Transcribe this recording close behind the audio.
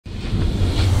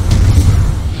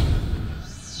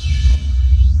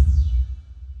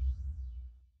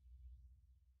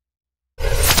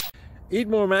Eat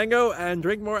more mango and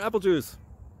drink more apple juice.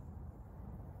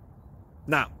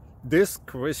 Now, this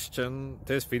video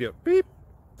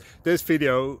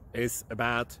is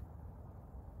about,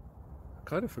 I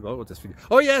kind of forgot what this video.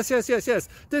 Oh yes.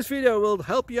 This video will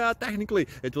help you out technically.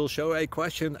 It will show a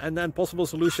question and then possible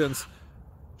solutions.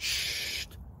 Shh.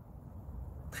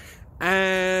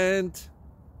 And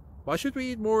why should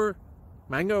we eat more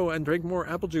mango and drink more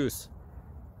apple juice?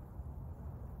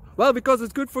 Well, because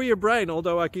it's good for your brain,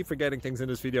 although I keep forgetting things in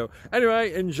this video.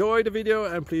 Anyway, enjoy the video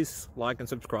and please like and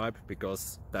subscribe,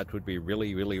 because that would be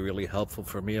really helpful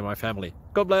for me and my family.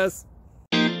 God bless!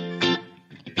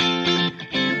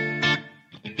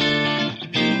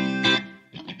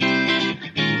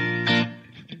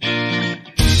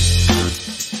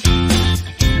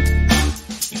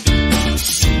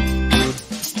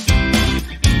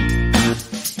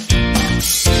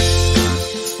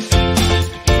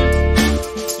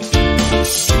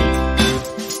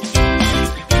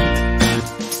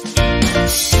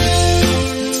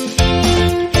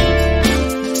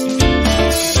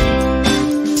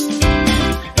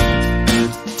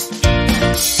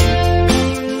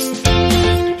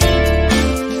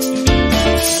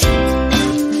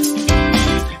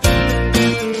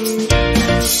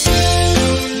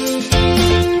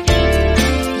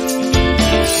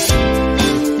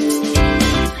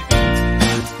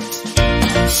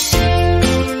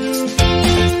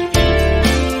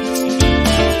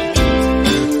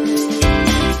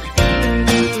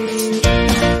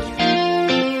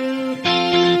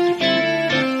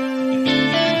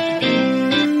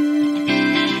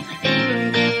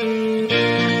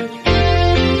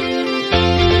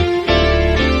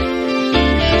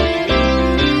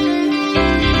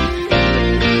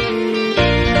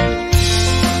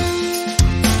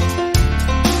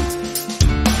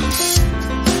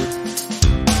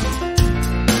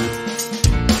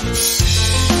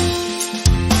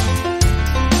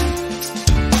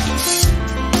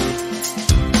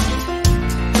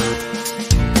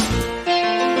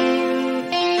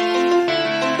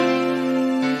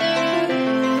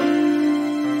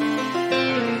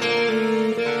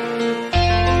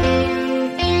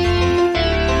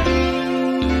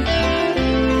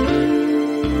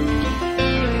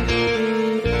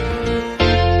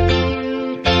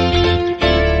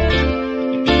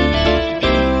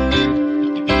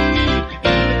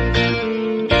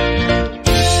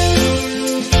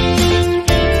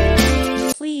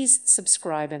 Please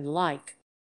subscribe and like.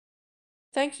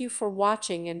 Thank you for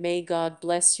watching and may God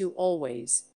bless you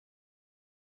always.